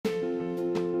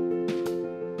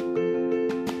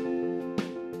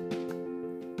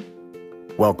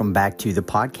Welcome back to the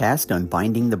podcast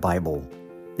Unbinding the Bible.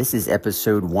 This is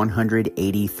episode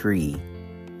 183.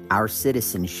 Our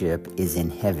citizenship is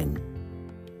in heaven.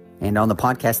 And on the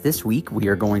podcast this week, we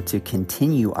are going to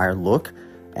continue our look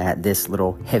at this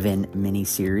little heaven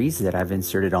mini-series that I've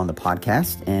inserted on the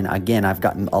podcast. And again, I've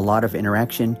gotten a lot of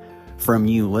interaction from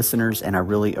you listeners, and I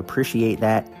really appreciate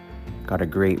that. Got a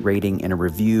great rating and a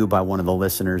review by one of the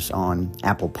listeners on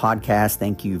Apple Podcasts.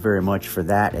 Thank you very much for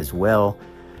that as well.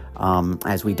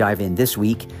 As we dive in this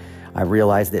week, I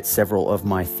realized that several of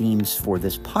my themes for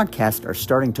this podcast are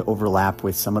starting to overlap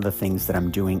with some of the things that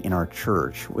I'm doing in our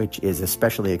church, which is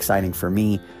especially exciting for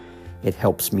me. It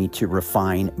helps me to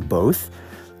refine both.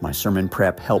 My sermon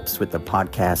prep helps with the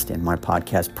podcast, and my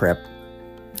podcast prep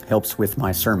helps with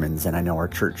my sermons, and I know our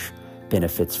church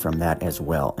benefits from that as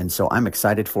well. And so I'm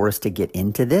excited for us to get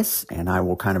into this, and I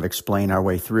will kind of explain our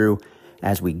way through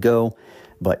as we go.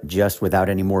 But just without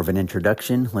any more of an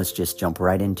introduction, let's just jump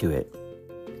right into it.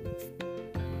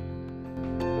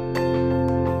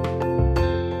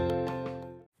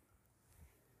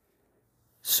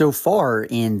 So far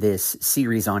in this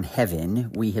series on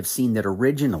heaven, we have seen that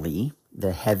originally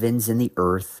the heavens and the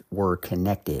earth were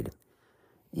connected.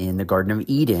 In the Garden of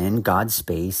Eden, God's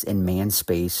space and man's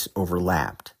space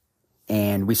overlapped.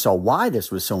 And we saw why this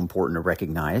was so important to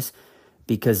recognize,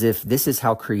 because if this is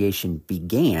how creation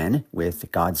began, with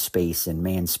God's space and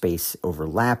man's space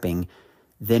overlapping,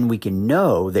 then we can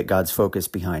know that God's focus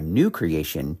behind new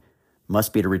creation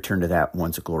must be to return to that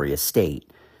once glorious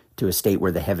state, to a state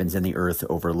where the heavens and the earth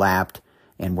overlapped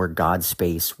and where God's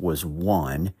space was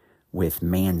one with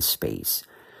man's space.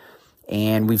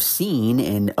 And we've seen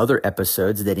in other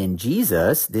episodes that in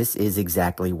Jesus, this is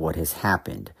exactly what has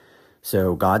happened.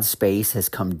 So God's space has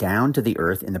come down to the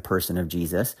earth in the person of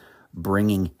Jesus,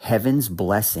 bringing heaven's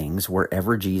blessings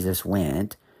wherever Jesus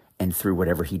went and through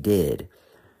whatever he did.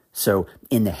 So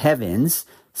in the heavens,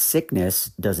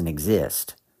 sickness doesn't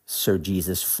exist. So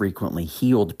Jesus frequently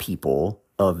healed people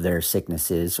of their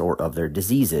sicknesses or of their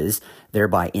diseases,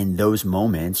 thereby in those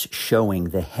moments showing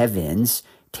the heavens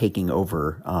taking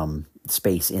over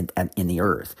space in the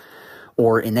earth.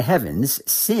 Or in the heavens,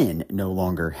 sin no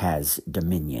longer has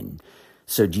dominion.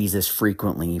 So Jesus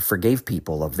frequently forgave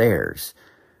people of theirs.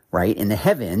 Right? In the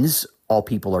heavens, all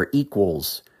people are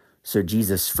equals. So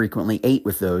Jesus frequently ate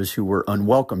with those who were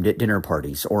unwelcomed at dinner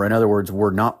parties, or in other words,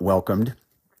 were not welcomed,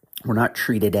 were not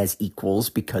treated as equals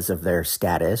because of their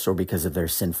status or because of their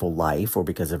sinful life or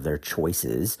because of their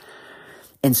choices.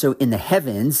 And so in the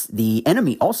heavens, the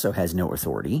enemy also has no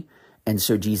authority. And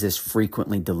so Jesus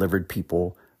frequently delivered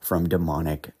people from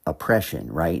demonic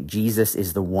oppression, right? Jesus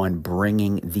is the one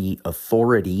bringing the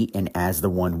authority, and as the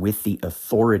one with the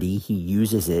authority, he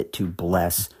uses it to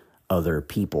bless other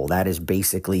people. That is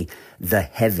basically the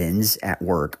heavens at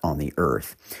work on the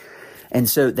earth. And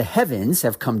so the heavens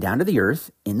have come down to the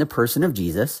earth in the person of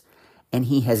Jesus, and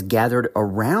he has gathered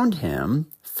around him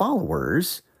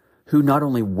followers who not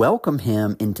only welcome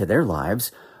him into their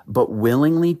lives, but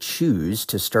willingly choose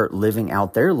to start living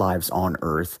out their lives on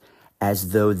earth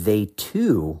as though they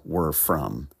too were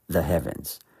from the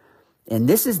heavens. And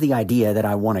this is the idea that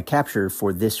I want to capture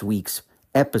for this week's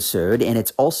episode, and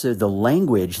it's also the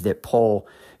language that Paul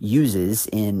uses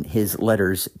in his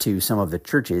letters to some of the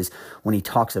churches when he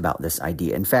talks about this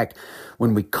idea. In fact,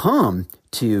 when we come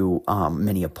to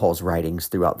many of Paul's writings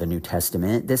throughout the New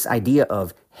Testament, this idea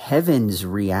of heaven's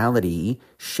reality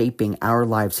shaping our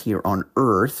lives here on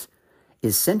earth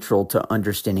is central to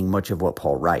understanding much of what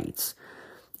Paul writes.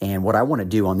 And what I want to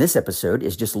do on this episode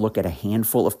is just look at a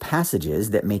handful of passages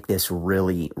that make this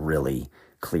really, really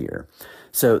clear.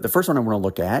 So the first one I want to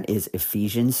look at is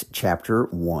Ephesians chapter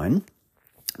 1,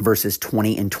 verses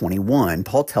 20 and 21.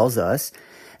 Paul tells us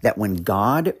that when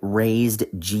God raised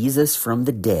Jesus from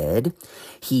the dead,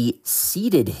 he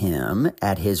seated him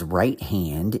at his right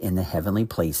hand in the heavenly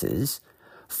places,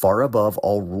 far above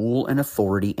all rule and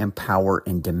authority and power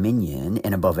and dominion,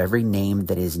 and above every name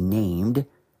that is named,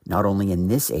 not only in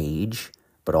this age,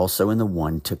 but also in the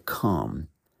one to come.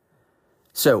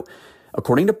 So,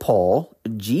 according to Paul,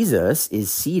 Jesus is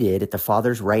seated at the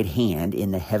Father's right hand in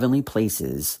the heavenly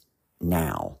places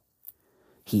now.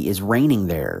 He is reigning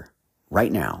there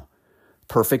right now,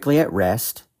 perfectly at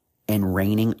rest and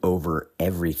reigning over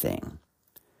everything.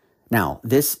 Now,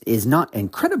 this is not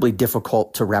incredibly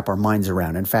difficult to wrap our minds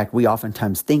around. In fact, we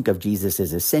oftentimes think of Jesus'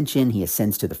 ascension. He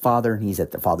ascends to the Father, and he's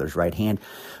at the Father's right hand.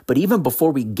 But even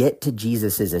before we get to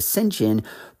Jesus' ascension,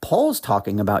 Paul's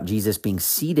talking about Jesus being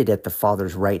seated at the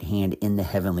Father's right hand in the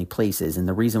heavenly places. And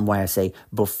the reason why I say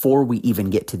before we even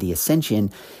get to the ascension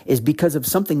is because of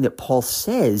something that Paul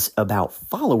says about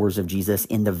followers of Jesus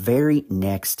in the very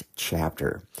next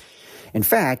chapter. In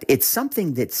fact, it's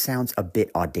something that sounds a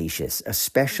bit audacious,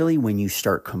 especially when you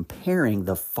start comparing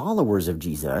the followers of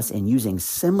Jesus and using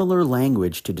similar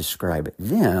language to describe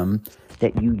them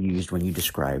that you used when you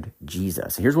described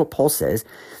Jesus. Here's what Paul says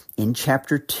in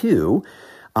chapter 2,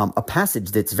 a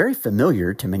passage that's very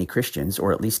familiar to many Christians,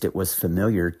 or at least it was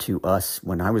familiar to us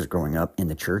when I was growing up in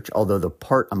the church, although the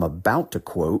part I'm about to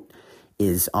quote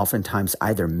is oftentimes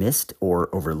either missed or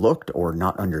overlooked or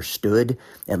not understood.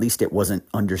 At least it wasn't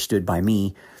understood by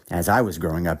me as I was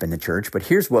growing up in the church. But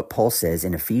here's what Paul says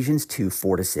in Ephesians 2,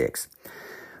 4-6.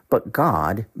 But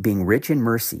God, being rich in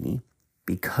mercy,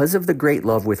 because of the great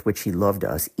love with which he loved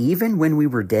us, even when we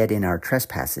were dead in our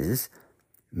trespasses,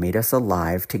 made us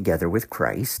alive together with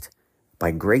Christ. By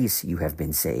grace you have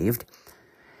been saved,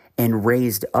 and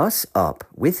raised us up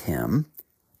with him,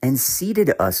 and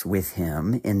seated us with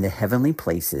him in the heavenly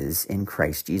places in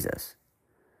Christ Jesus.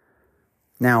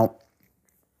 Now,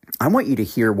 I want you to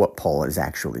hear what Paul is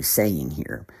actually saying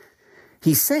here.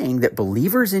 He's saying that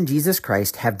believers in Jesus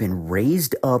Christ have been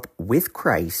raised up with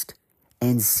Christ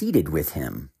and seated with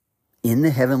him in the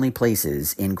heavenly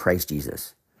places in Christ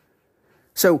Jesus.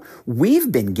 So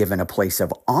we've been given a place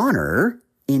of honor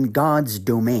in God's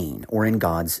domain or in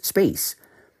God's space.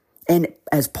 And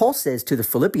as Paul says to the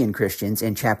Philippian Christians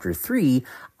in chapter 3,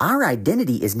 our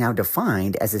identity is now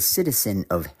defined as a citizen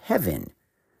of heaven.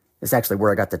 That's actually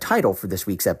where I got the title for this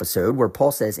week's episode, where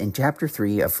Paul says in chapter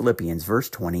 3 of Philippians, verse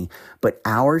 20, but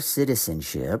our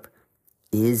citizenship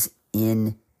is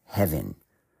in heaven.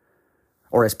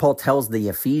 Or as Paul tells the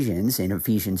Ephesians in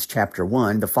Ephesians chapter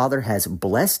 1, the Father has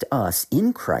blessed us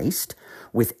in Christ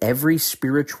with every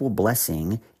spiritual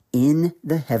blessing in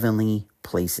the heavenly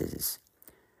places.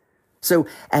 So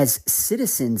as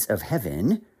citizens of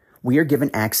heaven, we are given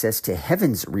access to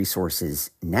heaven's resources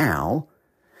now,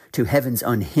 to heaven's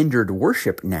unhindered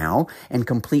worship now, and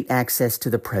complete access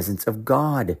to the presence of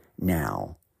God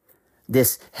now.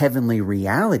 This heavenly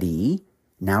reality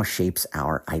now shapes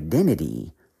our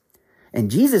identity.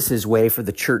 And Jesus' way for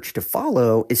the church to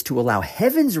follow is to allow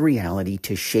heaven's reality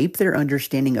to shape their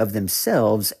understanding of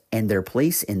themselves and their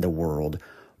place in the world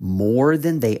more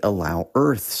than they allow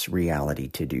earth's reality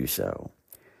to do so.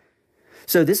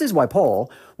 So this is why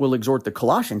Paul will exhort the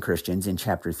Colossian Christians in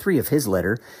chapter 3 of his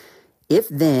letter, if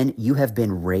then you have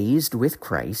been raised with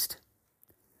Christ,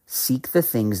 seek the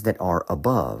things that are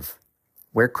above,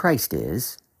 where Christ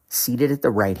is, seated at the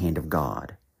right hand of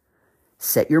God.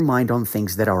 Set your mind on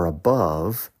things that are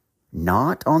above,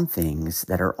 not on things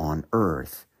that are on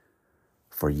earth.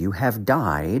 For you have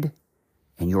died,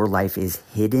 and your life is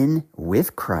hidden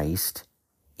with Christ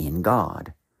in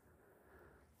God.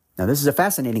 Now, this is a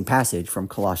fascinating passage from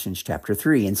Colossians chapter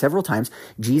 3, and several times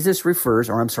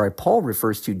Paul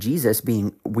refers to Jesus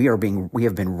we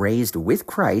have been raised with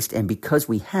Christ, and because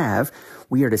we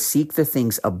are to seek the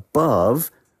things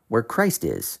above where Christ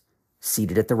is,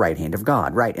 seated at the right hand of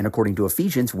God, right? And according to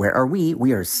Ephesians, where are we?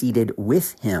 We are seated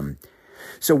with him.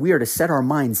 So we are to set our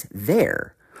minds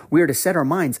there. We are to set our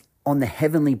minds in the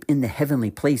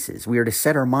heavenly places. We are to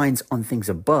set our minds on things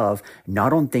above,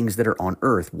 not on things that are on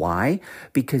earth. Why?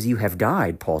 Because you have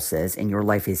died, Paul says, and your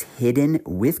life is hidden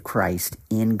with Christ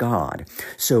in God.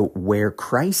 So where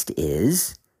Christ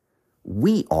is,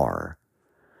 we are.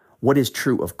 What is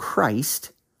true of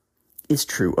Christ is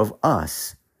true of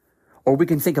us. Or we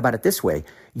can think about it this way.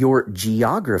 Your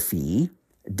geography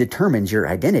determines your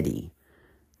identity.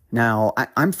 Now,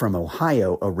 I'm from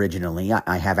Ohio originally.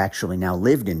 I have actually now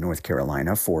lived in North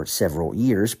Carolina for several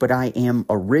years, but I am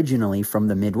originally from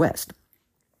the Midwest.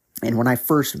 And when I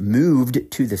first moved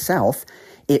to the South,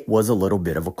 it was a little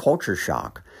bit of a culture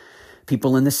shock.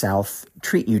 People in the South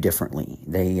treat you differently.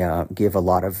 They give a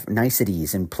lot of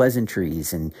niceties and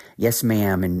pleasantries and yes,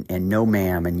 ma'am, and no,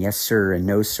 ma'am, and yes, sir, and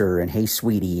no, sir, and hey,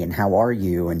 sweetie, and how are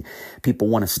you? And people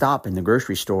want to stop in the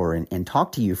grocery store and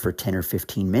talk to you for 10 or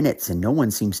 15 minutes, and no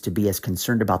one seems to be as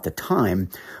concerned about the time.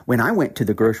 When I went to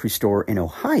the grocery store in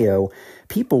Ohio,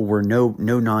 people were no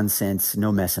nonsense,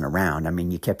 no messing around. I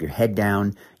mean, you kept your head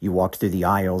down, you walked through the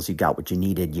aisles, you got what you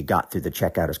needed, you got through the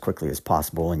checkout as quickly as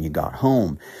possible, and you got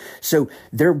home. So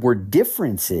there were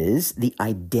differences. The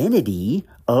identity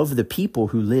of the people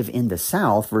who live in the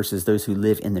South versus those who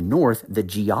live in the North, the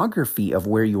geography of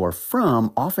where you are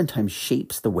from oftentimes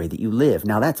shapes the way that you live.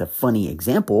 Now, that's a funny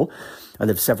example. I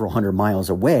live several hundred miles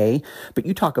away, but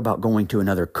you talk about going to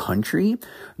another country.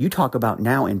 You talk about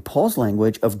now in Paul's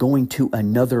language of going to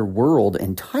another world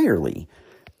entirely.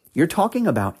 You're talking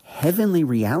about heavenly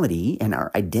reality and our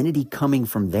identity coming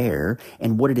from there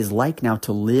and what it is like now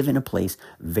to live in a place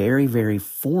very, very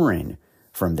foreign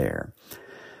from there.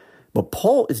 But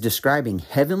Paul is describing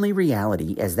heavenly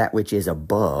reality as that which is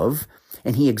above,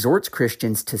 and he exhorts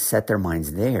Christians to set their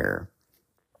minds there.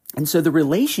 And so the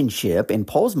relationship in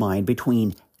Paul's mind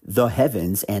between the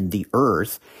heavens and the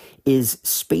earth is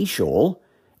spatial.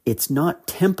 It's not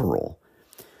temporal.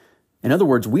 In other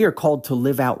words, we are called to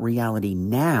live out reality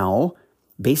now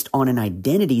based on an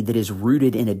identity that is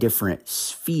rooted in a different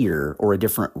sphere or a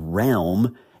different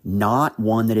realm, not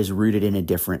one that is rooted in a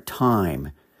different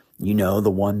time. You know, the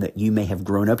one that you may have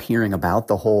grown up hearing about,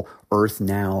 the whole earth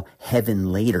now,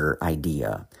 heaven later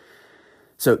idea.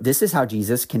 So this is how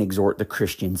Jesus can exhort the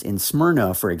Christians in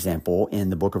Smyrna, for example, in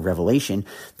the book of Revelation,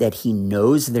 that he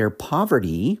knows their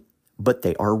poverty, but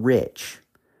they are rich.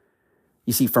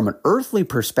 You see, from an earthly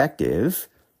perspective,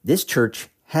 this church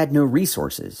had no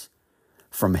resources.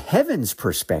 From heaven's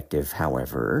perspective,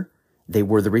 however, they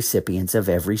were the recipients of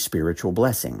every spiritual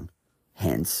blessing.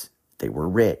 Hence, they were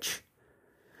rich.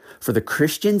 For the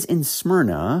Christians in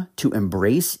Smyrna to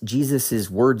embrace Jesus'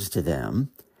 words to them,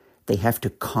 they have to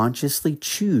consciously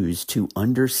choose to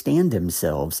understand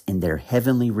themselves in their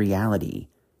heavenly reality,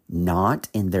 not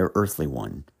in their earthly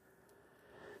one.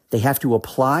 They have to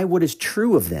apply what is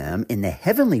true of them in the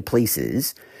heavenly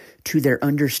places to their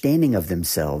understanding of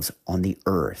themselves on the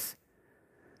earth.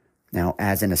 Now,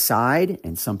 as an aside,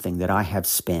 and something that I have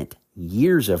spent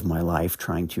years of my life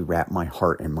trying to wrap my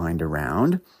heart and mind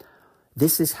around,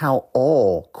 this is how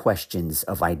all questions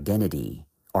of identity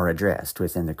are addressed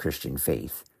within the Christian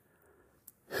faith.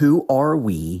 Who are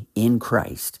we in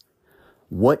Christ?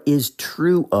 What is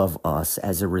true of us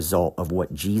as a result of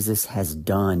what Jesus has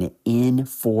done in,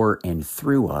 for, and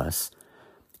through us?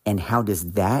 And how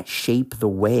does that shape the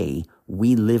way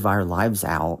we live our lives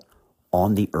out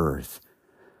on the earth?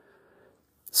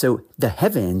 So the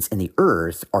heavens and the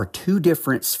earth are two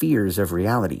different spheres of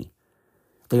reality.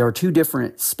 They are two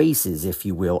different spaces, if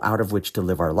you will, out of which to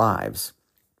live our lives.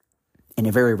 In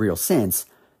a very real sense,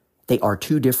 they are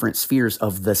two different spheres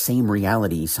of the same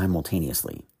reality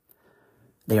simultaneously.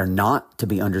 They are not to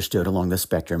be understood along the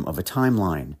spectrum of a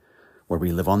timeline, where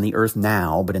we live on the earth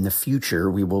now, but in the future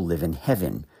we will live in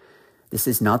heaven. This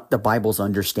is not the Bible's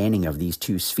understanding of these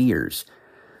two spheres.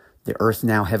 The earth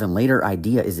now, heaven later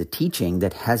idea is a teaching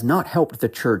that has not helped the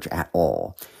church at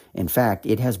all. In fact,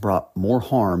 it has brought more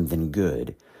harm than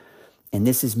good. And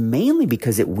this is mainly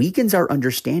because it weakens our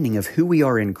understanding of who we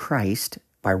are in Christ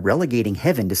by relegating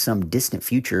heaven to some distant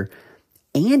future,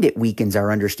 and it weakens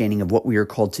our understanding of what we are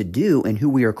called to do and who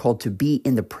we are called to be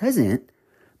in the present,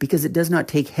 because it does not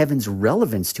take heaven's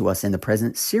relevance to us in the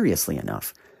present seriously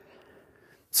enough.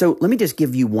 So let me just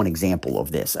give you one example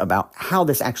of this, about how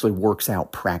this actually works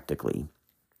out practically.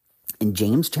 In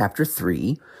James chapter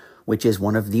 3, which is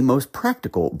one of the most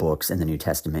practical books in the New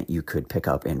Testament you could pick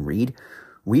up and read,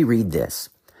 we read this: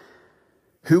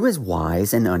 "Who is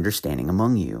wise and understanding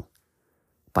among you?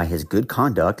 By his good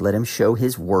conduct let him show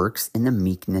his works in the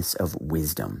meekness of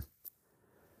wisdom.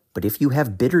 But if you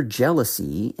have bitter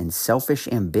jealousy and selfish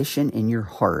ambition in your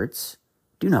hearts,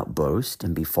 do not boast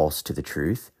and be false to the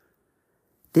truth.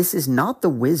 This is not the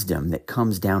wisdom that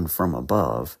comes down from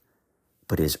above,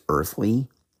 but is earthly,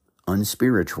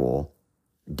 unspiritual,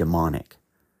 demonic.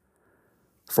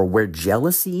 For where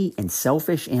jealousy and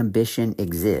selfish ambition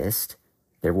exist,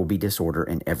 there will be disorder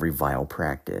in every vile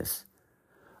practice.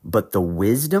 But the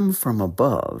wisdom from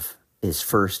above is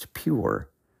first pure,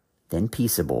 then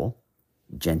peaceable,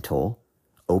 gentle,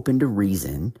 open to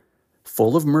reason,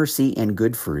 full of mercy and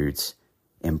good fruits,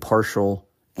 impartial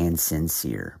and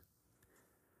sincere."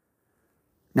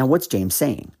 Now, what's James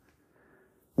saying?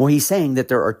 Well, he's saying that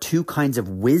there are two kinds of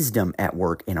wisdom at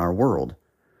work in our world,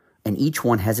 and each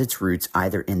one has its roots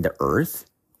either in the earth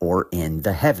or in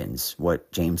the heavens,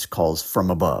 what James calls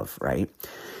from above, right?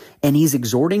 And he's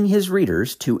exhorting his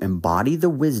readers to embody the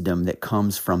wisdom that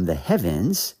comes from the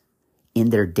heavens in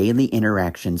their daily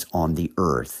interactions on the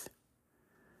earth.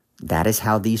 That is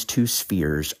how these two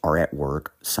spheres are at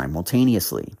work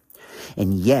simultaneously.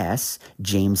 And yes,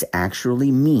 James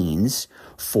actually means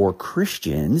for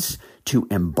Christians to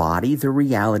embody the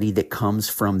reality that comes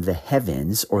from the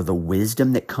heavens, or the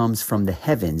wisdom that comes from the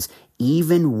heavens,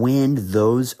 even when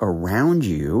those around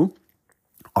you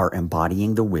are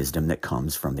embodying the wisdom that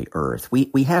comes from the earth.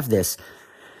 We have this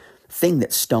thing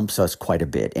that stumps us quite a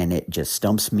bit, and it just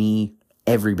stumps me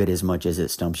every bit as much as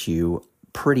it stumps you.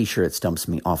 Pretty sure it stumps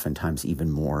me oftentimes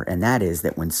even more. And that is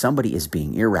that when somebody is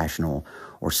being irrational,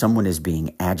 or someone is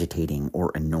being agitating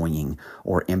or annoying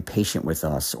or impatient with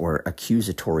us or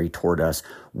accusatory toward us,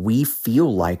 we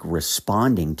feel like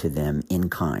responding to them in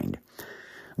kind.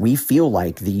 We feel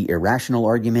like the irrational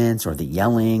arguments or the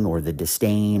yelling or the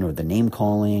disdain or the name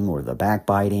calling or the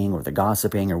backbiting or the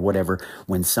gossiping or whatever,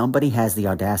 when somebody has the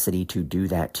audacity to do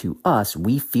that to us,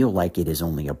 we feel like it is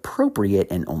only appropriate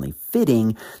and only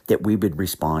fitting that we would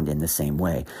respond in the same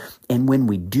way. And when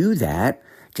we do that,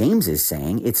 James is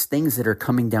saying it's things that are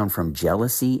coming down from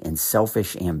jealousy and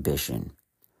selfish ambition,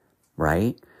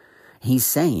 right? He's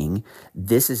saying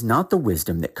this is not the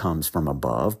wisdom that comes from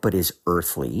above, but is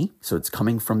earthly. So it's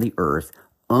coming from the earth,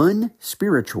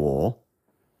 unspiritual,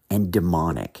 and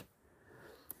demonic.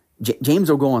 James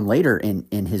will go on later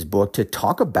in his book to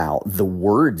talk about the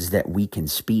words that we can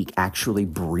speak actually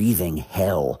breathing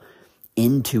hell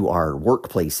into our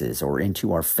workplaces or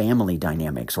into our family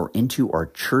dynamics or into our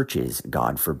churches,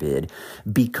 God forbid,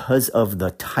 because of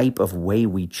the type of way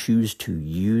we choose to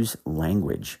use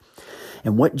language.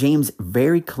 And what James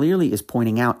very clearly is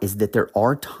pointing out is that there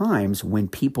are times when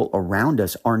people around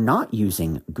us are not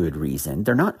using good reason.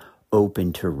 They're not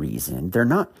open to reason. They're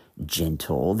not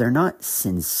gentle. They're not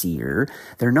sincere.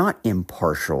 They're not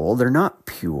impartial. They're not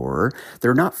pure.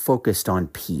 They're not focused on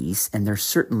peace. And they're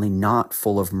certainly not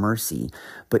full of mercy.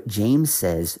 But James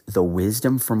says the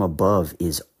wisdom from above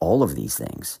is all of these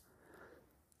things.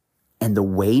 And the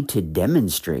way to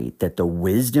demonstrate that the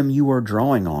wisdom you are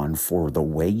drawing on for the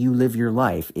way you live your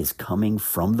life is coming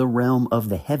from the realm of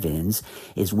the heavens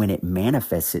is when it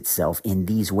manifests itself in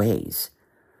these ways.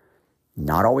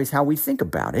 Not always how we think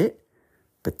about it,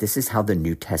 but this is how the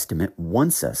New Testament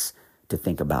wants us to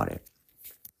think about it.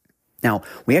 Now,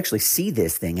 we actually see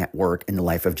this thing at work in the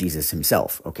life of Jesus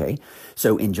himself, okay?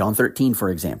 So in John 13,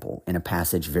 for example, in a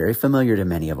passage very familiar to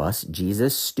many of us,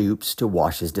 Jesus stoops to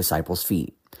wash his disciples'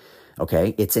 feet.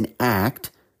 Okay, it's an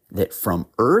act that from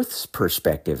earth's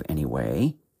perspective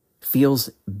anyway, feels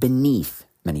beneath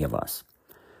many of us.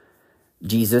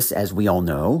 Jesus, as we all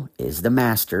know, is the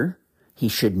master. He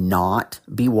should not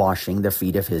be washing the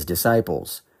feet of his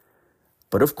disciples.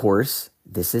 But of course,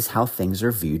 this is how things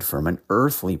are viewed from an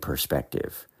earthly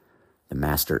perspective. The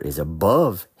master is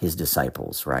above his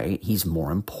disciples, right? He's more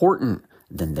important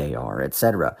than they are,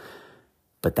 etc.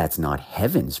 But that's not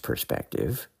heaven's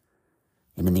perspective.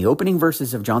 And in the opening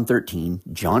verses of John 13,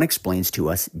 John explains to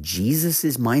us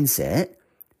Jesus' mindset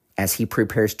as he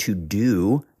prepares to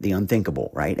do the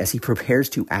unthinkable, right? As he prepares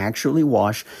to actually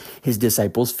wash his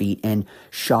disciples' feet and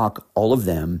shock all of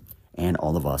them and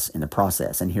all of us in the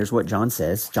process. And here's what John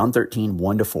says, John 13,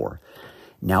 1-4.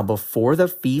 Now before the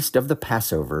feast of the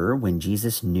Passover, when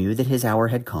Jesus knew that his hour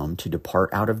had come to depart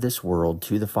out of this world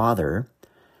to the Father,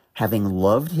 having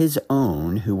loved his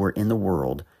own who were in the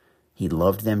world, he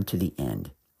loved them to the end.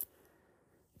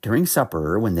 During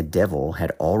supper, when the devil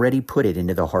had already put it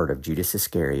into the heart of Judas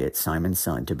Iscariot, Simon's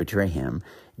son, to betray him,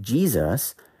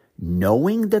 Jesus,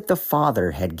 knowing that the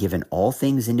Father had given all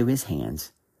things into his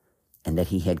hands, and that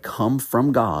he had come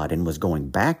from God and was going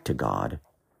back to God,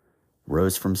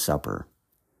 rose from supper.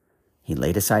 He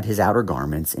laid aside his outer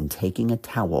garments and taking a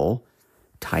towel,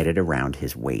 tied it around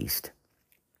his waist.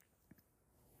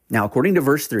 Now, according to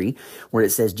verse 3, where it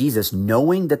says, Jesus,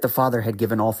 knowing that the Father had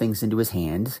given all things into his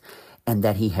hands and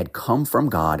that he had come from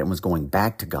God and was going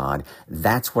back to God,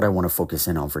 that's what I want to focus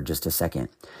in on for just a second.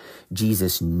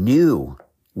 Jesus knew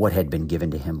what had been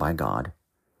given to him by God.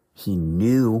 He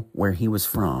knew where he was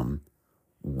from,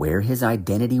 where his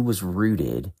identity was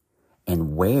rooted,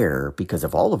 and where, because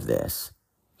of all of this,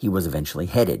 he was eventually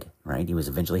headed, right? He was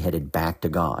eventually headed back to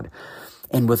God.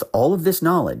 And with all of this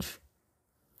knowledge,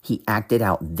 he acted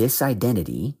out this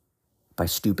identity by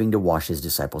stooping to wash his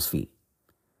disciples' feet.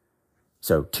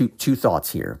 So two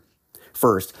thoughts here.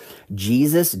 First,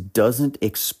 Jesus doesn't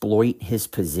exploit his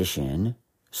position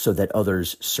so that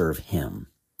others serve him.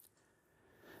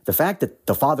 The fact that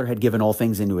the Father had given all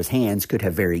things into his hands could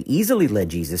have very easily led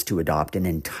Jesus to adopt an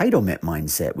entitlement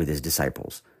mindset with his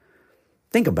disciples.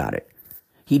 Think about it.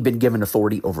 He'd been given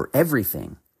authority over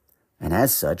everything. And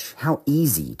as such, how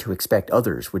easy to expect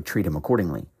others would treat him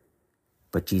accordingly.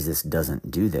 But Jesus doesn't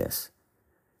do this.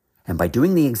 And by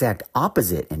doing the exact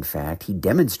opposite, in fact, he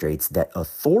demonstrates that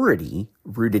authority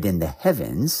rooted in the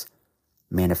heavens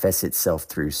manifests itself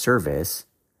through service,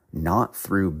 not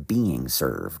through being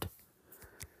served.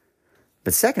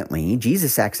 But secondly,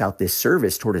 Jesus acts out this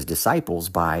service toward his disciples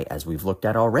by, as we've looked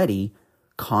at already,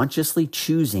 consciously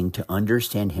choosing to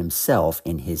understand himself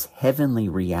in his heavenly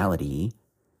reality,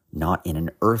 not in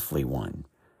an earthly one.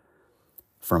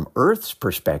 From earth's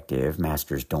perspective,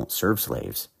 masters don't serve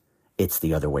slaves. It's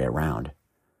the other way around.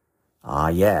 Ah,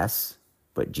 yes,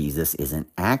 but Jesus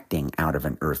isn't acting out of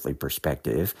an earthly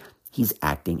perspective. He's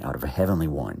acting out of a heavenly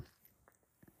one.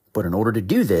 But in order to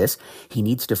do this, he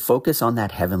needs to focus on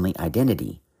that heavenly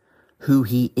identity. who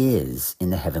he is in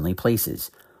the heavenly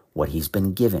places, what he's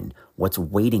been given, what's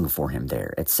waiting for him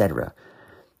there, etc.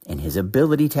 And his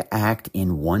ability to act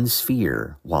in one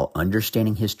sphere while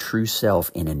understanding his true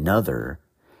self in another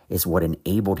is what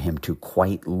enabled him to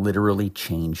quite literally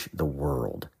change the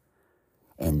world.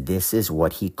 And this is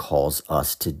what he calls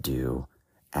us to do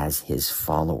as his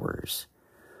followers.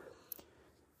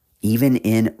 Even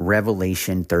in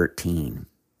Revelation 13,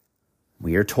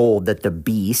 we are told that the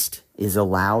beast is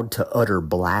allowed to utter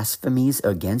blasphemies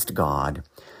against God,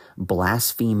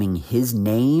 blaspheming his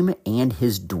name and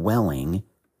his dwelling,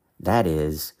 that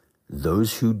is,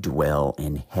 those who dwell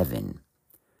in heaven.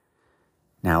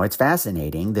 Now, it's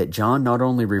fascinating that John not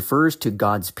only refers to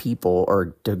God's people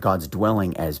or to God's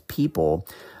dwelling as people,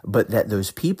 but that those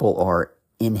people are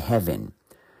in heaven.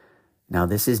 Now,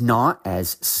 this is not,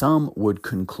 as some would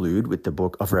conclude with the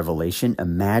book of Revelation,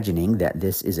 imagining that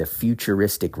this is a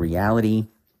futuristic reality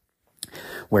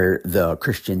where the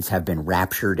Christians have been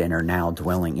raptured and are now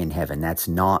dwelling in heaven. That's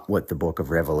not what the book of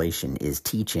Revelation is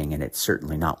teaching, and it's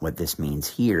certainly not what this means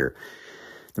here.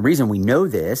 The reason we know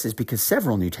this is because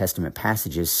several New Testament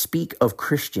passages speak of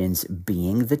Christians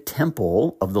being the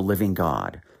temple of the living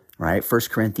God, right? 1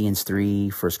 Corinthians 3,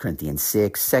 1 Corinthians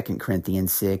 6, 2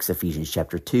 Corinthians 6, Ephesians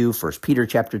chapter 2, 1 Peter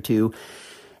chapter 2.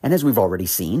 And as we've already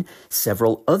seen,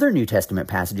 several other New Testament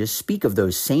passages speak of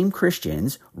those same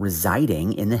Christians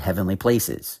residing in the heavenly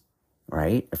places,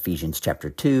 right? Ephesians chapter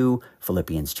 2,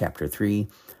 Philippians chapter 3.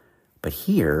 But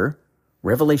here,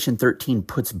 Revelation 13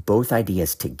 puts both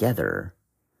ideas together,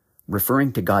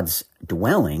 referring to God's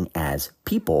dwelling as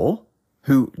people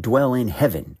who dwell in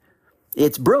heaven.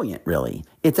 It's brilliant, really.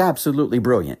 It's absolutely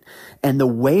brilliant. And the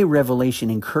way Revelation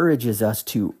encourages us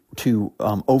to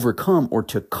overcome or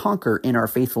to conquer in our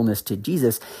faithfulness to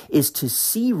Jesus is to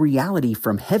see reality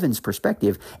from heaven's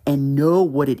perspective and know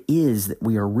what it is that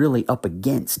we are really up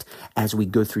against as we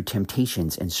go through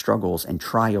temptations and struggles and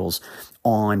trials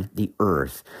on the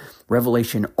earth.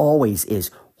 Revelation always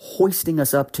is hoisting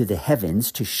us up to the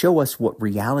heavens to show us what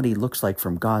reality looks like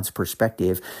from God's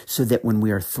perspective, so that when we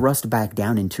are thrust back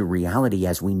down into reality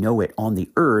as we know it on the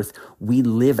earth, we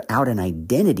live out an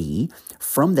identity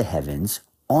from the heavens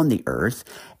on the earth,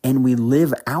 and we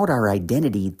live out our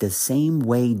identity the same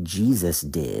way Jesus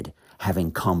did,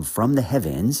 having come from the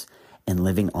heavens and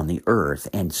living on the earth.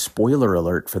 And spoiler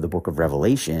alert for the book of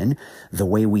Revelation, the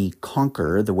way we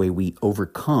conquer, the way we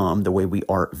overcome, the way we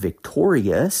are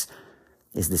victorious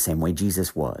is the same way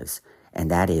Jesus was,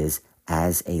 and that is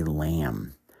as a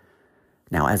lamb.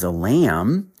 Now, as a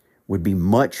lamb would be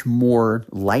much more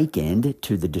likened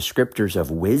to the descriptors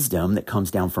of wisdom that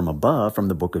comes down from above from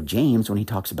the book of James when he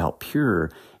talks about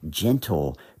pure,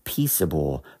 gentle,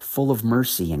 peaceable, full of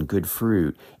mercy and good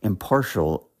fruit,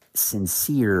 impartial,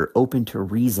 sincere, open to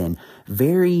reason,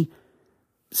 very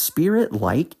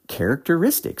spirit-like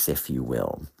characteristics, if you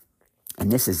will.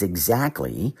 And this is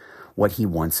exactly what he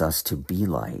wants us to be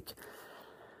like.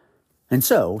 And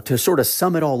so, to sort of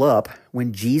sum it all up,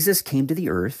 when Jesus came to the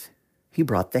earth, he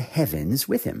brought the heavens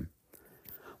with him.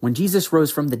 When Jesus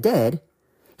rose from the dead,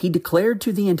 he declared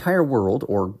to the entire world,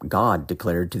 or God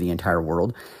declared to the entire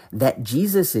world, that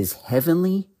Jesus'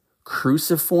 heavenly,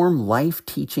 cruciform life,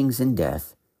 teachings, and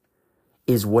death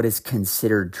is what is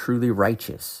considered truly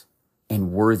righteous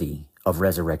and worthy of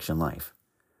resurrection life.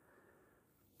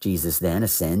 Jesus then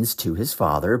ascends to his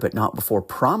Father, but not before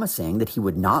promising that he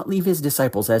would not leave his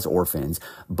disciples as orphans,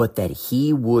 but that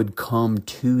he would come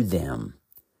to them.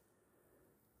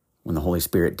 When the Holy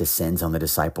Spirit descends on the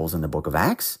disciples in the book of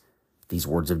Acts, these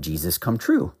words of Jesus come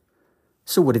true.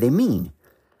 So what do they mean?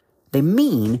 They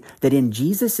mean that in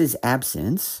Jesus'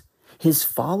 absence, his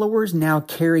followers now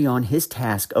carry on his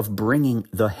task of bringing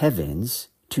the heavens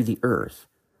to the earth,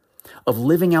 of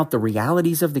living out the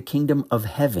realities of the kingdom of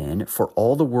heaven for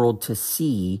all the world to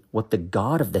see what the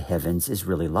God of the heavens is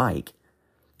really like,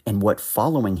 and what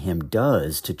following him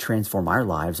does to transform our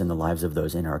lives and the lives of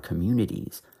those in our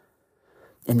communities.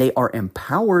 And they are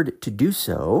empowered to do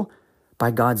so by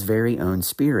God's very own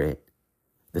Spirit,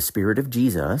 the Spirit of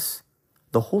Jesus,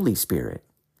 the Holy Spirit,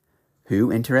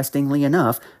 who, interestingly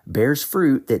enough, bears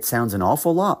fruit that sounds an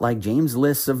awful lot like James'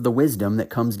 lists of the wisdom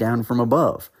that comes down from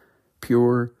above: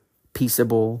 pure,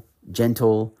 peaceable,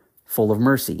 gentle, full of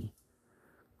mercy.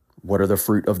 What are the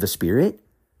fruit of the Spirit?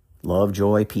 Love,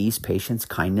 joy, peace, patience,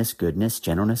 kindness, goodness,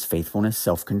 gentleness, faithfulness,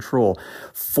 self-control.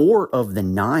 4 of the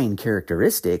 9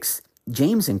 characteristics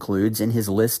James includes in his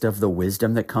list of the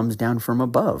wisdom that comes down from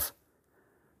above.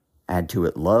 Add to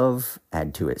it love,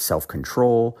 add to it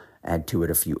self-control, add to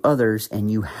it a few others,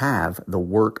 and you have the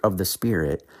work of the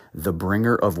Spirit, the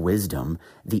bringer of wisdom,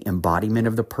 the embodiment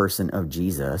of the person of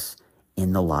Jesus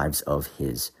in the lives of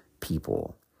his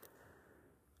people.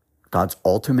 God's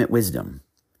ultimate wisdom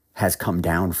has come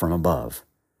down from above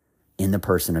in the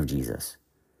person of Jesus.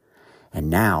 And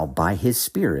now, by his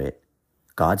Spirit,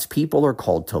 God's people are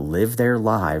called to live their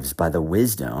lives by the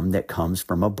wisdom that comes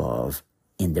from above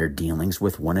in their dealings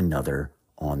with one another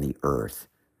on the earth.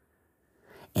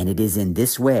 And it is in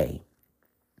this way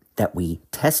that we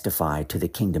testify to the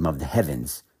kingdom of the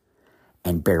heavens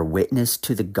and bear witness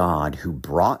to the God who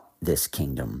brought this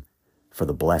kingdom for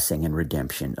the blessing and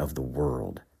redemption of the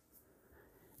world.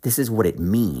 This is what it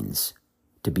means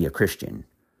to be a Christian.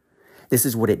 This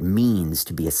is what it means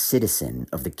to be a citizen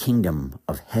of the kingdom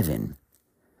of heaven.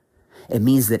 It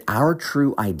means that our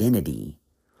true identity,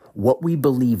 what we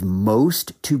believe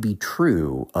most to be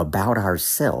true about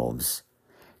ourselves,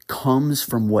 comes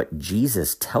from what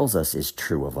Jesus tells us is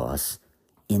true of us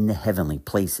in the heavenly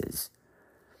places.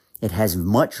 It has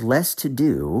much less to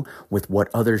do with what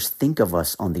others think of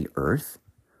us on the earth,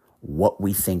 what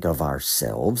we think of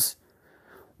ourselves,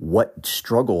 what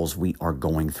struggles we are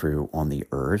going through on the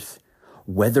earth,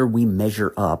 whether we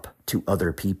measure up to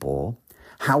other people,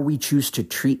 how we choose to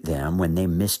treat them when they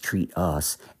mistreat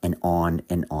us, and on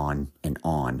and on and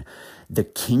on. The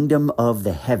kingdom of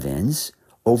the heavens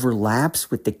overlaps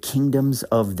with the kingdoms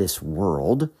of this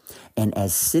world, and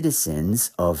as citizens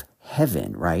of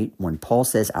heaven, right? When Paul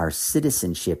says our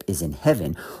citizenship is in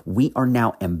heaven, we are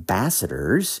now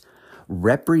ambassadors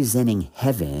representing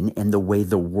heaven and the way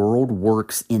the world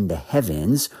works in the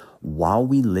heavens while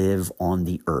we live on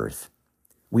the earth.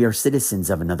 We are citizens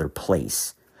of another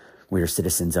place. We are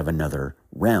citizens of another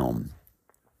realm.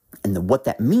 And what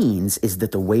that means is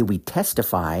that the way we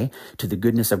testify to the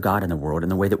goodness of God in the world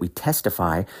and the way that we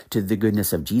testify to the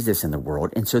goodness of Jesus in the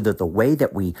world, and so that the way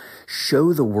that we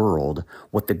show the world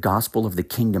what the gospel of the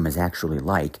kingdom is actually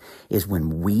like, is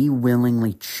when we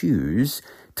willingly choose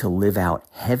to live out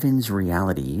heaven's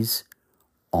realities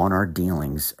on our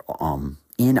dealings,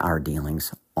 in our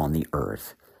dealings on the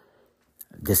earth.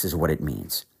 This is what it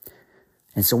means.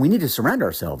 And so we need to surround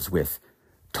ourselves with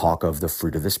talk of the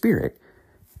fruit of the Spirit.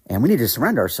 And we need to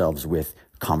surround ourselves with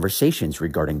conversations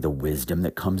regarding the wisdom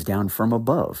that comes down from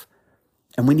above.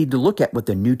 And we need to look at what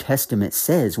the New Testament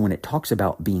says when it talks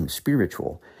about being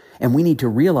spiritual. And we need to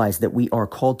realize that we are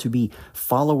called to be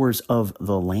followers of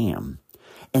the Lamb.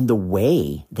 And the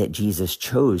way that Jesus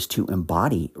chose to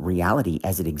embody reality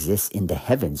as it exists in the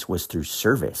heavens was through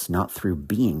service, not through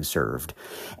being served.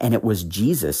 And it was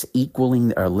Jesus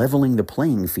equaling or leveling the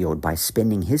playing field by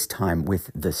spending his time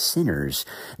with the sinners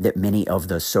that many of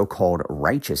the so-called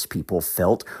righteous people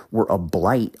felt were a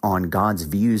blight on God's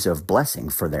views of blessing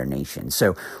for their nation.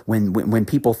 So when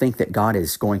people think that God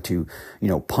is going to,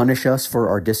 punish us for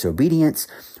our disobedience,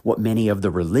 what many of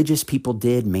the religious people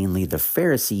did, mainly the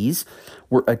Pharisees,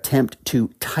 were attempt to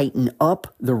tighten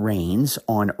up the reins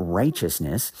on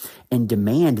righteousness and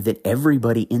demand that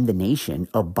everybody in the nation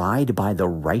abide by the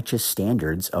righteous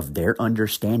standards of their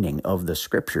understanding of the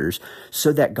scriptures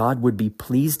so that God would be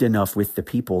pleased enough with the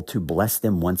people to bless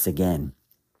them once again.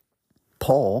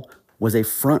 Paul was a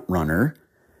front runner.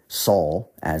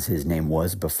 Saul, as his name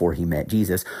was before he met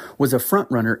Jesus, was a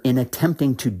front runner in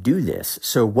attempting to do this.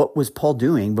 So what was Paul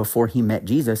doing before he met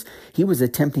Jesus? He was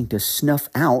attempting to snuff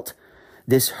out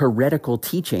this heretical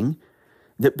teaching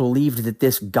that believed that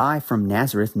this guy from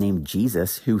Nazareth named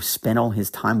Jesus, who spent all his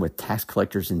time with tax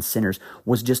collectors and sinners,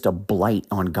 was just a blight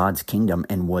on God's kingdom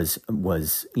and was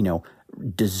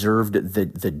deserved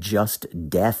the just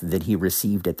death that he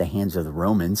received at the hands of the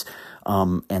Romans,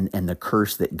 and the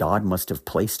curse that God must have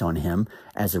placed on him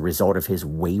as a result of his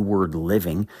wayward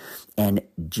living. And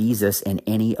Jesus and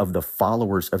any of the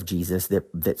followers of Jesus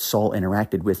that Saul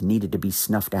interacted with needed to be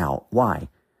snuffed out. Why?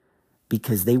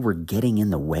 Because they were getting in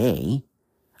the way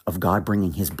of God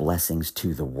bringing his blessings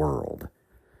to the world.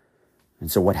 And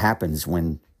so what happens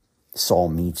when Saul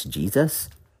meets Jesus?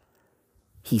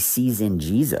 He sees in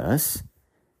Jesus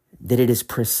that it is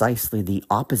precisely the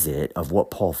opposite of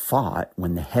what Paul thought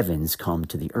when the heavens come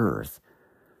to the earth.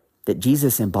 That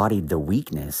Jesus embodied the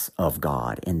weakness of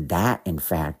God, and that, in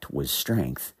fact, was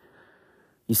strength.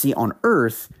 You see, on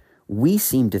earth, we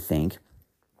seem to think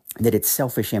that it's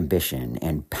selfish ambition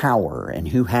and power and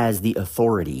who has the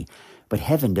authority, but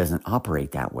heaven doesn't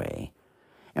operate that way.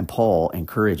 And Paul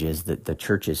encourages the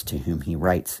churches to whom he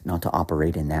writes not to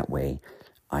operate in that way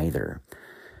either.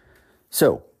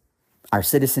 So, our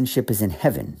citizenship is in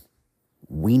heaven.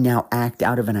 We now act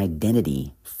out of an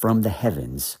identity from the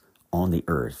heavens on the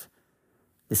earth.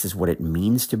 This is what it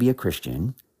means to be a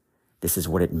Christian. This is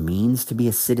what it means to be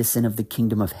a citizen of the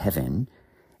kingdom of heaven.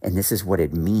 And this is what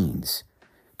it means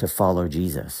to follow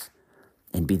Jesus.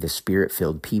 and be the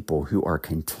Spirit-filled people who are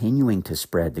continuing to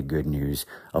spread the good news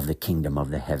of the kingdom of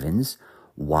the heavens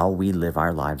while we live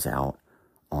our lives out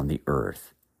on the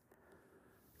earth.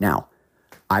 Now,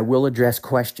 I will address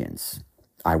questions.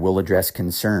 I will address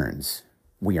concerns.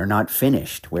 We are not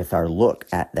finished with our look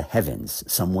at the heavens.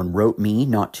 Someone wrote me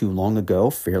not too long ago,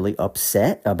 fairly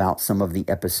upset about some of the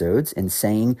episodes and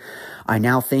saying, I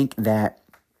now think that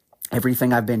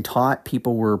everything I've been taught,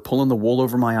 people were pulling the wool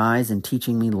over my eyes and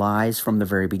teaching me lies from the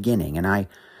very beginning. And I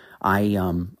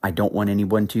don't want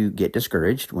anyone to get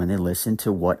discouraged when they listen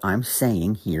to what I'm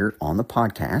saying here on the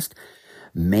podcast.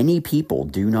 Many people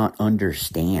do not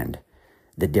understand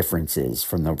the differences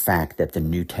from the fact that the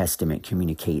New Testament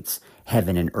communicates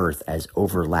heaven and earth as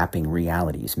overlapping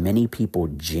realities. Many people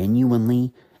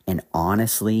genuinely and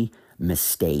honestly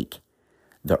mistake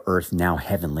the earth now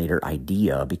heaven later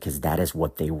idea because that is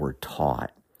what they were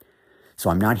taught. So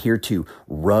I'm not here to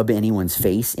rub anyone's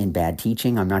face in bad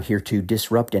teaching. I'm not here to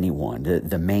disrupt anyone.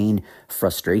 The main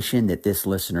frustration that this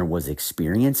listener was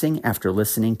experiencing after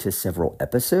listening to several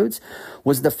episodes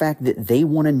was the fact that they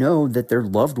want to know that their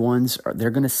loved ones, they're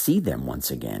going to see them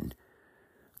once again.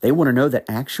 They want to know that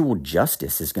actual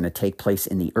justice is going to take place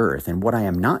in the earth. And what I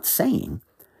am not saying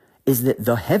is that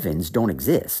the heavens don't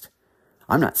exist.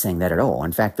 I'm not saying that at all.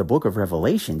 In fact, the book of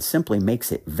Revelation simply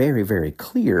makes it very, very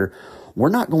clear we're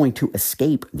not going to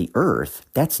escape the earth.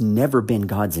 That's never been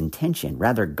God's intention.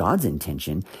 Rather, God's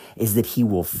intention is that he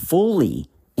will fully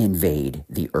invade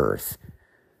the earth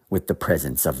with the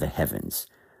presence of the heavens.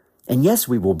 And yes,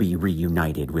 we will be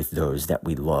reunited with those that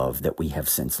we love that we have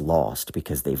since lost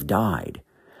because they've died.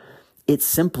 It's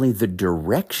simply the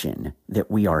direction that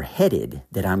we are headed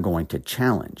that I'm going to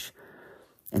challenge.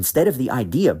 Instead of the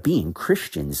idea being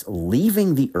Christians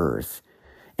leaving the earth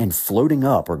and floating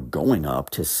up or going up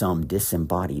to some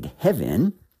disembodied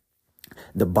heaven,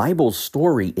 the Bible's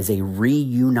story is a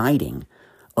reuniting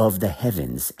of the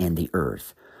heavens and the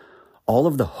earth. All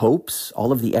of the hopes,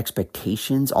 all of the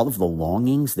expectations, all of the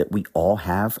longings that we all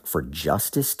have for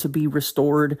justice to be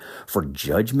restored, for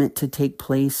judgment to take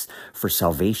place, for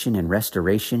salvation and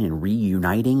restoration and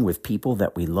reuniting with people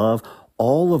that we love,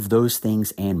 all of those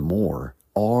things and more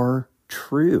are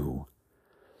true.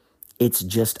 It's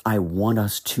just I want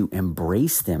us to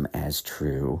embrace them as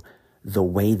true the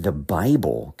way the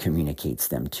Bible communicates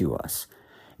them to us,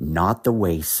 not the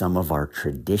way some of our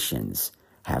traditions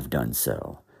have done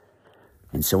so.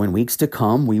 And so in weeks to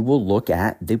come, we will look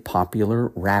at the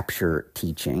popular rapture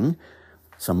teaching,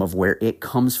 some of where it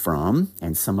comes from,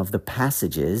 and some of the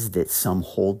passages that some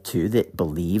hold to that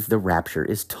believe the rapture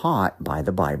is taught by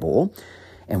the Bible,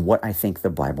 and what I think the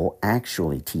Bible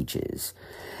actually teaches.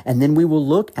 And then we will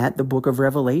look at the book of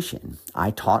Revelation.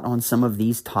 I taught on some of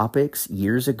these topics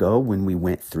years ago when we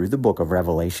went through the book of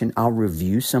Revelation. I'll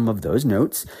review some of those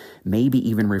notes, maybe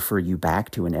even refer you back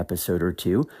to an episode or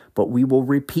two, but we will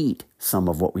repeat some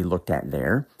of what we looked at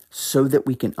there so that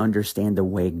we can understand the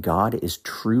way God is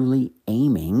truly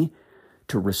aiming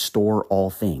to restore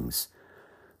all things.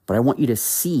 But I want you to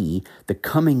see the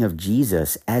coming of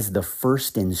Jesus as the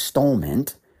first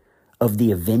installment of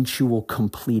the eventual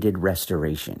completed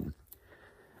restoration.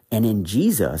 And in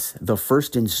Jesus, the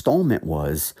first installment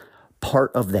was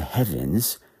part of the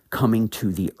heavens coming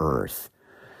to the earth.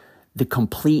 The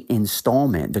complete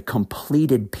installment, the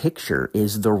completed picture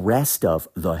is the rest of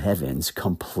the heavens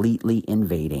completely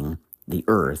invading the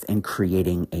earth and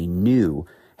creating a new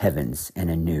heavens and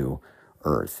a new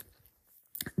earth.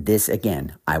 This,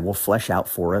 again, I will flesh out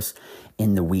for us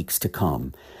in the weeks to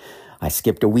come. I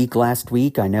skipped a week last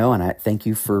week, I know, and I thank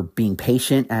you for being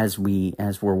patient as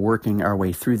we're working our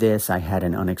way through this. I had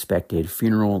an unexpected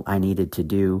funeral I needed to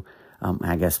do.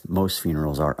 I guess most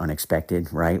funerals are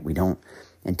unexpected, right? We don't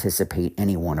anticipate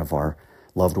any one of our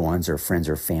loved ones or friends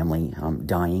or family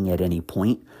dying at any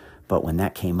point. But when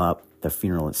that came up, the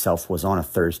funeral itself was on a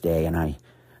Thursday, and I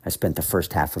spent the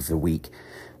first half of the week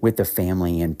with the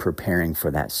family and preparing for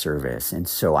that service. And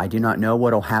so I do not know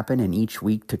what will happen in each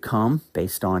week to come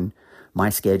based on my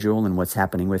schedule and what's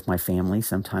happening with my family.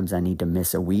 Sometimes I need to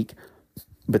miss a week.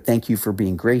 But thank you for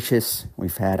being gracious.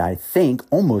 We've had, I think,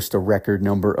 almost a record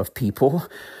number of people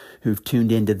who've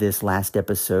tuned into this last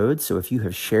episode. So if you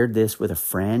have shared this with a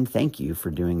friend, thank you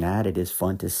for doing that. It is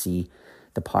fun to see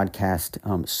the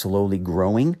podcast slowly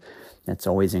growing. That's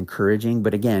always encouraging.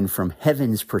 But again, from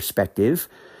heaven's perspective,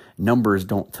 numbers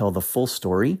don't tell the full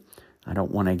story. I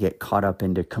don't want to get caught up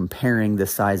into comparing the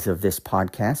size of this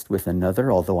podcast with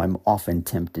another, although I'm often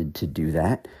tempted to do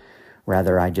that.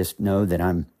 Rather, I just know that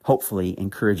I'm hopefully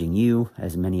encouraging you,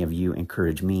 as many of you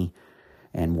encourage me,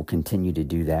 and we'll continue to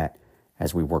do that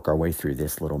as we work our way through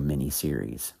this little mini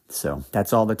series. So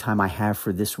that's all the time I have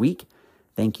for this week.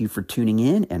 Thank you for tuning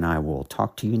in, and I will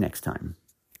talk to you next time.